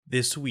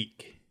This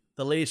week,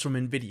 the latest from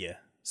Nvidia,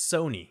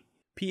 Sony,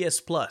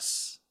 PS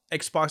Plus,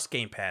 Xbox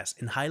Game Pass,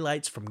 and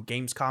highlights from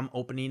Gamescom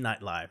opening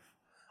night live.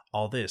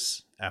 All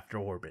this after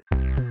Orbit.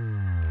 Roger,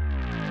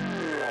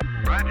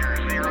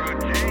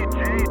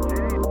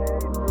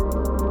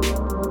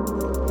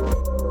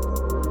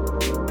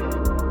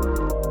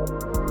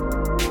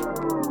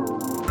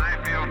 0J.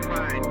 I feel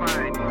fine.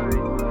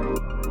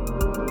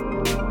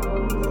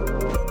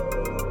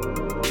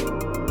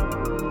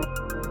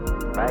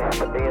 I have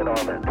to be in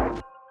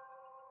orbit.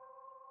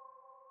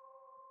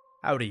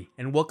 Howdy,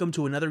 and welcome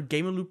to another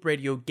Gamer Loop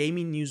Radio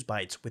Gaming News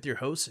Bites with your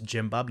host,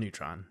 Jim Bob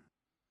Neutron.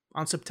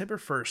 On September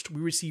 1st, we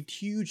received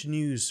huge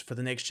news for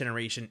the next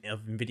generation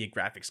of NVIDIA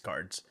graphics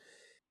cards.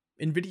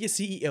 NVIDIA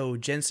CEO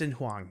Jensen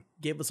Huang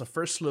gave us a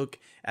first look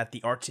at the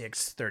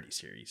RTX 30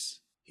 series.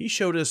 He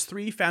showed us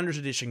three Founders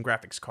Edition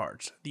graphics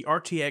cards. The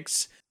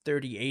RTX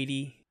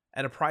 3080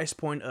 at a price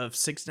point of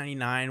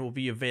 $699 will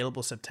be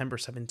available September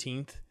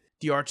 17th.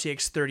 The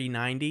RTX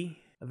 3090,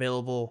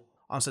 available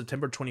on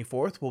September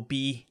 24th, will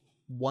be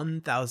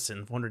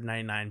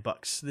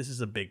 $1,499. This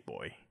is a big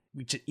boy.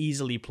 We should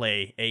easily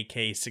play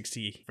 8K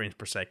 60 frames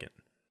per second.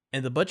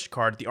 And the budget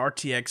card, the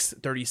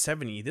RTX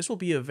 3070, this will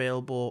be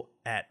available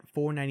at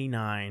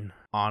 $499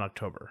 on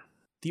October.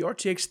 The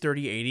RTX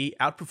 3080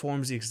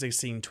 outperforms the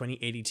existing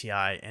 2080 Ti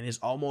and is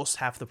almost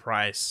half the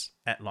price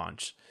at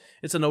launch.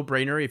 It's a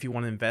no-brainer if you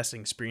want to invest and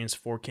experience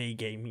 4K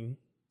gaming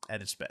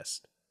at its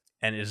best.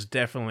 And it's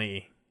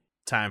definitely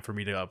time for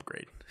me to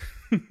upgrade.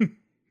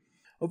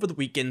 Over the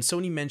weekend,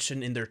 Sony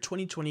mentioned in their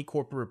 2020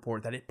 corporate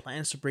report that it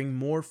plans to bring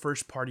more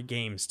first-party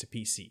games to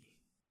PC.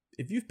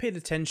 If you've paid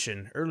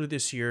attention, earlier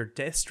this year,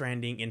 Death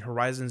Stranding and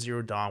Horizon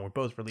Zero Dawn were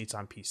both released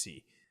on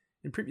PC.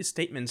 In previous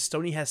statements,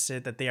 Sony has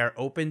said that they are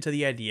open to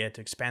the idea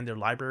to expand their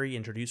library and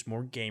introduce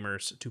more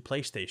gamers to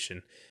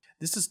PlayStation.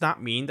 This does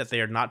not mean that they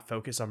are not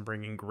focused on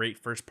bringing great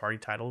first-party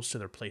titles to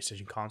their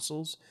PlayStation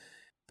consoles,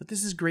 but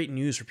this is great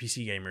news for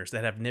PC gamers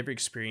that have never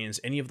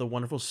experienced any of the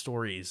wonderful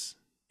stories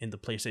in the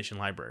PlayStation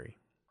library.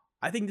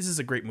 I think this is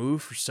a great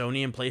move for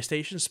Sony and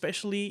PlayStation,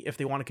 especially if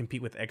they want to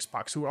compete with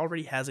Xbox, who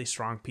already has a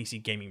strong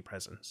PC gaming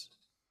presence.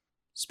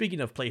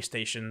 Speaking of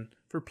PlayStation,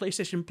 for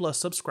PlayStation Plus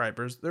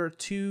subscribers, there are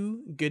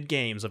two good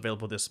games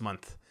available this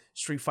month,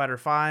 Street Fighter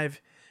V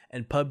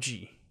and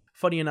PUBG.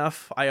 Funny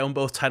enough, I own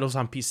both titles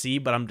on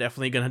PC, but I'm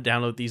definitely going to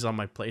download these on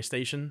my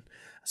PlayStation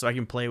so I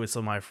can play with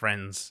some of my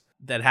friends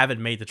that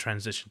haven't made the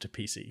transition to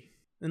PC.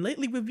 And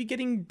lately, we've been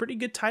getting pretty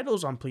good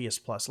titles on PS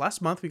Plus.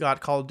 Last month, we got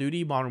Call of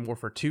Duty Modern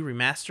Warfare 2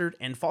 Remastered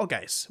and Fall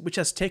Guys, which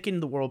has taken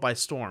the world by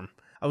storm.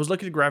 I was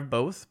looking to grab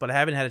both, but I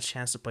haven't had a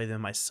chance to play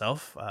them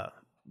myself.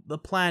 The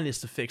plan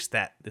is to fix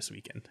that this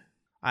weekend.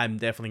 I'm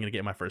definitely going to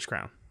get my first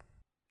crown.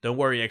 Don't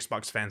worry,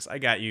 Xbox fans. I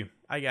got you.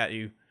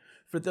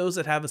 For those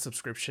that have a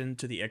subscription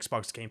to the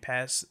Xbox Game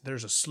Pass,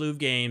 there's a slew of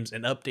games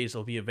and updates that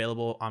will be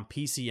available on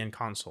PC and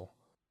console.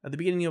 At the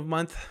beginning of the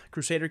month,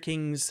 Crusader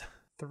Kings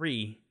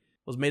 3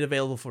 was made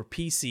available for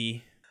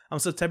PC. On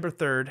September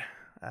 3rd,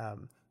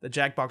 the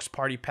Jackbox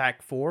Party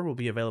Pack 4 will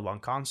be available on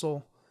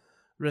console.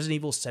 Resident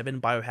Evil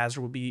 7 Biohazard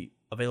will be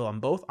available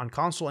on both on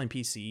console and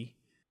PC.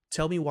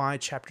 Tell Me Why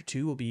Chapter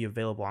 2 will be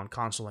available on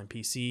console and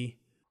PC.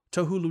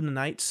 Touhou Luna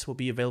Nights will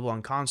be available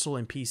on console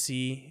and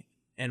PC.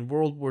 And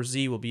World War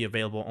Z will be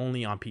available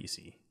only on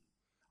PC.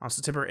 On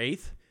September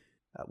 8th,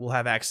 we'll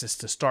have access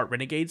to Start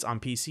Renegades on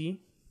PC.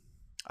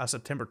 On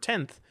September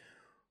 10th,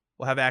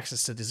 we'll have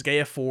access to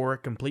Disgaea 4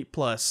 Complete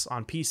Plus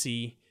on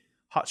PC,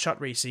 Hot Shot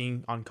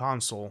Racing on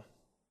console,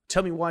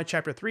 Tell Me Why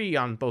Chapter 3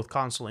 on both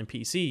console and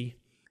PC,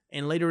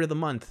 and later in the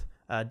month,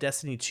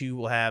 Destiny 2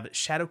 will have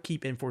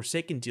Shadowkeep and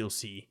Forsaken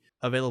DLC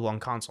available on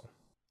console.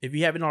 If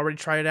you haven't already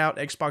tried it out,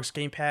 Xbox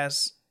Game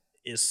Pass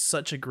is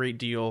such a great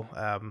deal.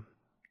 I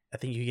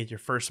think you get your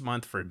first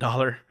month for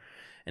 $1,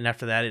 and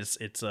after that, it's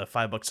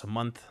 $5 a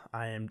month.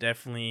 I am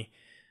definitely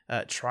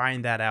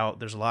trying that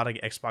out. There's a lot of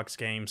Xbox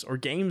games or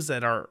games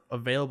that are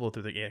available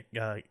through the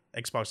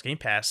Xbox Game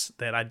Pass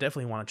that I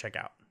definitely want to check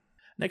out.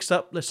 Next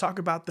up, let's talk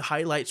about the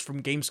highlights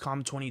from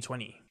Gamescom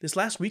 2020. This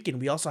last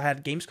weekend, we also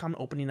had Gamescom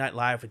opening night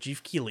live with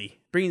Geoff Keighley,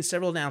 bringing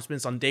several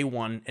announcements on day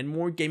one and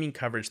more gaming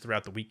coverage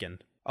throughout the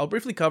weekend. I'll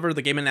briefly cover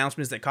the game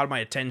announcements that caught my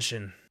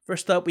attention.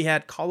 First up, we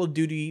had Call of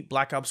Duty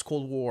Black Ops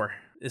Cold War.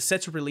 It's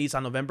set to release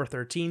on November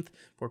 13th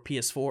for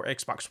PS4,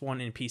 Xbox One,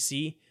 and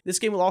PC. This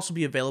game will also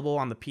be available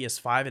on the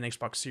PS5 and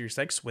Xbox Series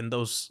X when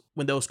those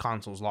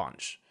consoles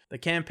launch. The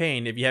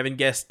campaign, if you haven't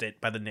guessed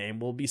it by the name,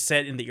 will be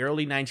set in the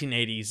early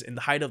 1980s in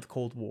the height of the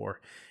Cold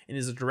War and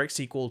is a direct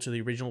sequel to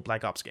the original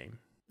Black Ops game.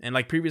 And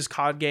like previous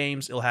COD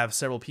games, it'll have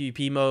several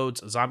PvP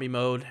modes, a zombie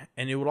mode,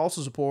 and it will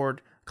also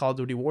support Call of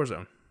Duty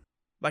Warzone.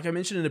 Like I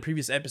mentioned in the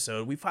previous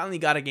episode, we finally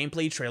got a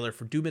gameplay trailer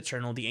for Doom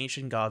Eternal: The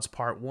Ancient Gods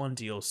Part 1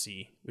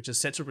 DLC, which is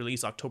set to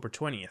release October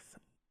 20th.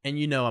 And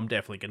you know I'm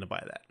definitely going to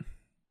buy that.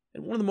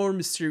 And one of the more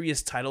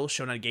mysterious titles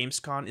shown at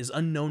Gamescom is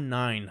Unknown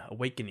 9: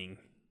 Awakening.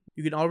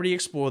 You can already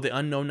explore the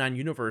Unknown 9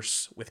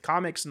 universe with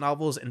comics,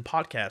 novels, and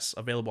podcasts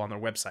available on their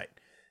website.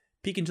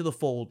 Peek into the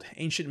fold,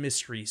 ancient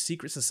mysteries,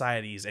 secret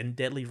societies, and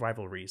deadly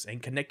rivalries,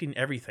 and connecting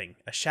everything,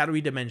 a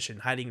shadowy dimension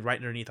hiding right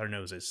underneath our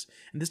noses.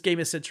 And this game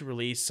is set to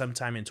release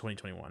sometime in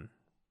 2021.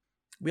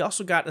 We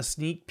also got a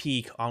sneak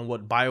peek on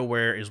what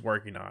BioWare is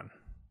working on.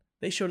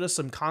 They showed us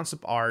some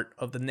concept art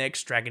of the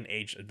next Dragon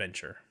Age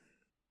adventure.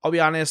 I'll be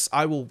honest,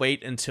 I will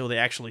wait until they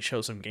actually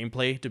show some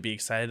gameplay to be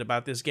excited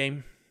about this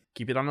game.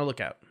 Keep it on the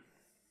lookout.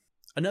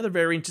 Another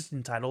very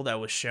interesting title that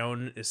was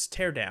shown is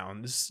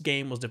Teardown. This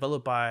game was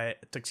developed by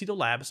Tuxedo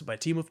Labs by a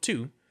team of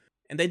 2,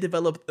 and they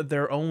developed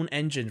their own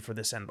engine for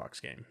this sandbox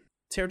game.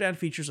 Teardown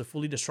features a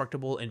fully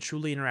destructible and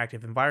truly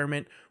interactive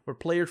environment where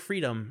player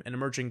freedom and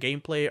emerging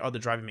gameplay are the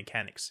driving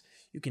mechanics.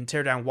 You can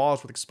tear down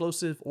walls with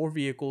explosive or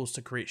vehicles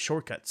to create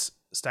shortcuts,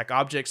 stack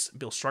objects,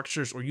 build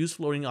structures, or use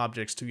floating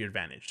objects to your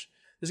advantage.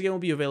 This game will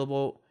be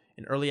available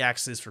in early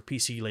access for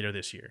PC later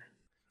this year.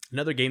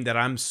 Another game that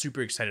I'm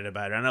super excited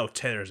about, and I know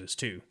Tethers is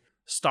too,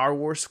 Star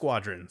Wars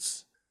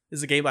Squadrons. This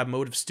is a game by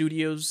Motive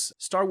Studios.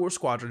 Star Wars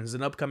Squadrons is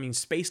an upcoming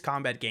space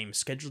combat game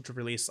scheduled to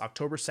release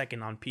October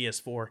 2nd on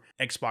PS4,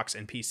 Xbox,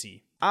 and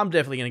PC. I'm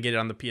definitely going to get it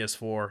on the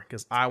PS4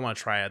 because I want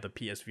to try out the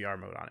PSVR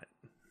mode on it.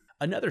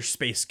 Another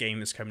space game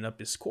that's coming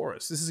up is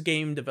Chorus. This is a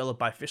game developed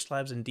by Fish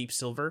Labs and Deep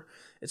Silver.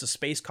 It's a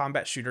space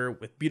combat shooter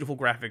with beautiful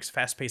graphics,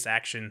 fast-paced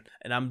action,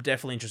 and I'm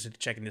definitely interested in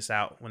checking this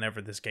out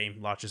whenever this game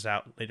launches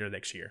out later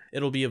next year.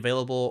 It'll be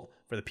available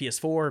for the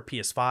PS4,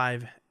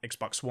 PS5,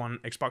 Xbox One,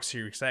 Xbox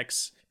Series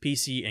X,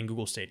 PC, and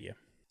Google Stadia.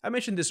 I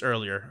mentioned this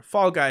earlier.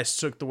 Fall Guys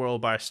took the world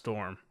by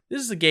storm.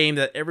 This is a game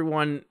that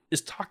everyone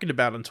is talking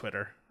about on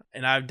Twitter,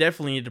 and I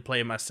definitely need to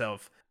play it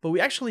myself. But we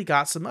actually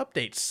got some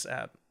updates.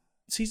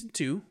 Season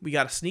 2, we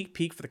got a sneak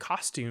peek for the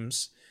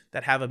costumes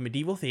that have a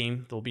medieval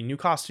theme. There'll be new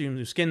costumes,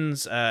 new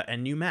skins,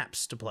 and new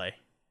maps to play.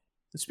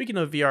 And speaking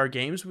of VR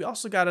games, we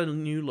also got a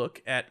new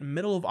look at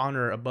Medal of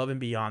Honor Above and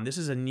Beyond. This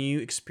is a new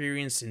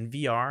experience in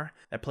VR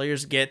that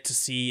players get to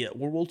see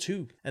World War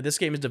II. And this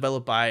game is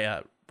developed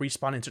by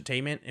Respawn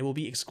Entertainment. It will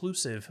be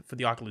exclusive for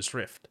the Oculus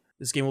Rift.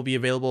 This game will be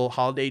available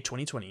holiday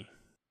 2020.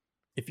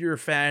 If you're a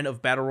fan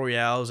of battle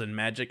royales and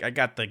magic, I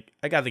got the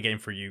game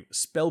for you.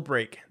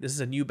 Spellbreak. This is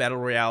a new battle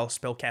royale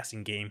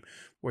spellcasting game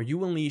where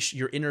you unleash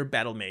your inner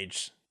battle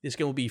mage. This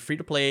game will be free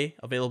to play,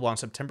 available on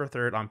September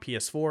 3rd on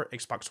PS4,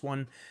 Xbox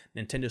One,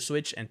 Nintendo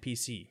Switch, and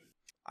PC.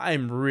 I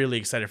am really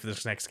excited for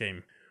this next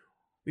game.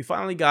 We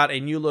finally got a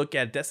new look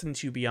at Destiny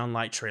 2 Beyond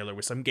Light trailer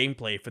with some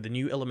gameplay for the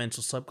new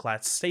elemental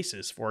subclass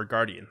Stasis for our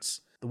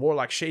Guardians. The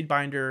Warlock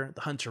Shadebinder,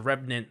 the Hunter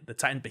Revenant, the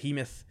Titan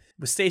Behemoth.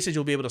 With Stasis,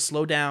 you'll be able to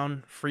slow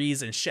down,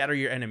 freeze, and shatter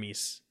your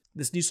enemies.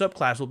 This new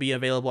subclass will be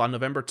available on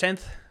November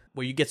 10th,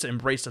 where you get to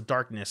embrace the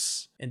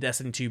darkness in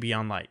Destiny 2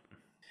 Beyond Light.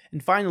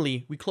 And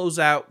finally, we close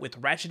out with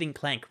Ratchet &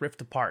 Clank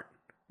Rift Apart.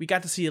 We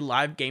got to see a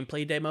live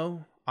gameplay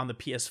demo on the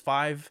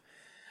PS5.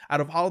 Out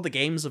of all the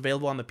games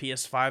available on the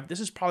PS5, this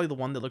is probably the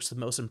one that looks the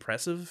most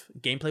impressive.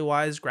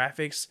 Gameplay-wise,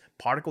 graphics,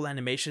 particle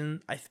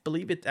animation, I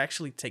believe it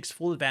actually takes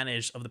full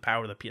advantage of the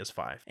power of the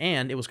PS5.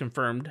 And it was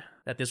confirmed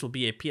that this will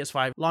be a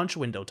PS5 launch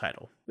window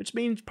title, which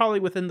means probably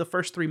within the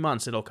first 3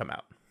 months it'll come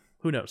out.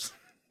 Who knows?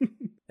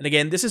 And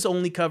again, this is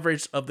only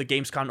coverage of the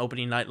Gamescom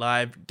opening night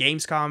live.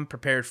 Gamescom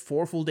prepared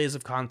 4 full days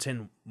of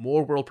content,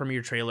 more world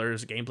premiere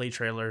trailers, gameplay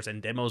trailers, and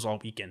demos all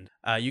weekend.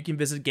 You can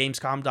visit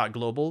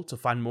gamescom.global to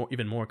find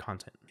even more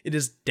content. It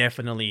is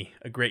definitely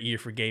a great year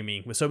for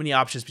gaming, with so many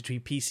options between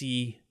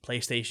PC,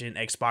 PlayStation,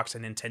 Xbox,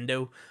 and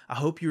Nintendo. I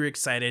hope you're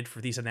excited for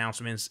these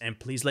announcements, and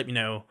please let me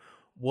know,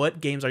 what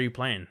games are you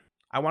playing?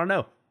 I want to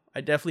know.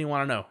 I definitely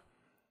want to know.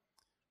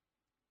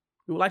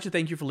 We would like to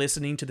thank you for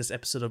listening to this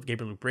episode of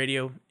Gamer Loop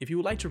Radio. If you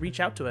would like to reach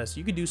out to us,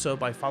 you can do so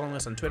by following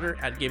us on Twitter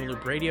at Gamer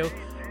Loop Radio,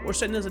 or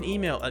send us an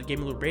email at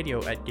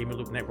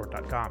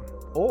gamerloopradio@gamerloopnetwork.com,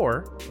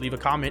 or leave a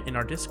comment in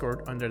our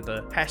Discord under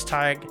the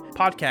hashtag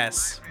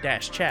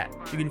podcast-chat.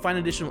 You can find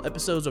additional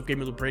episodes of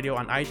Gamer Loop Radio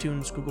on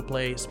iTunes, Google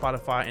Play,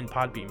 Spotify, and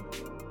Podbean.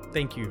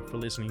 Thank you for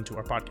listening to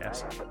our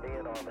podcast.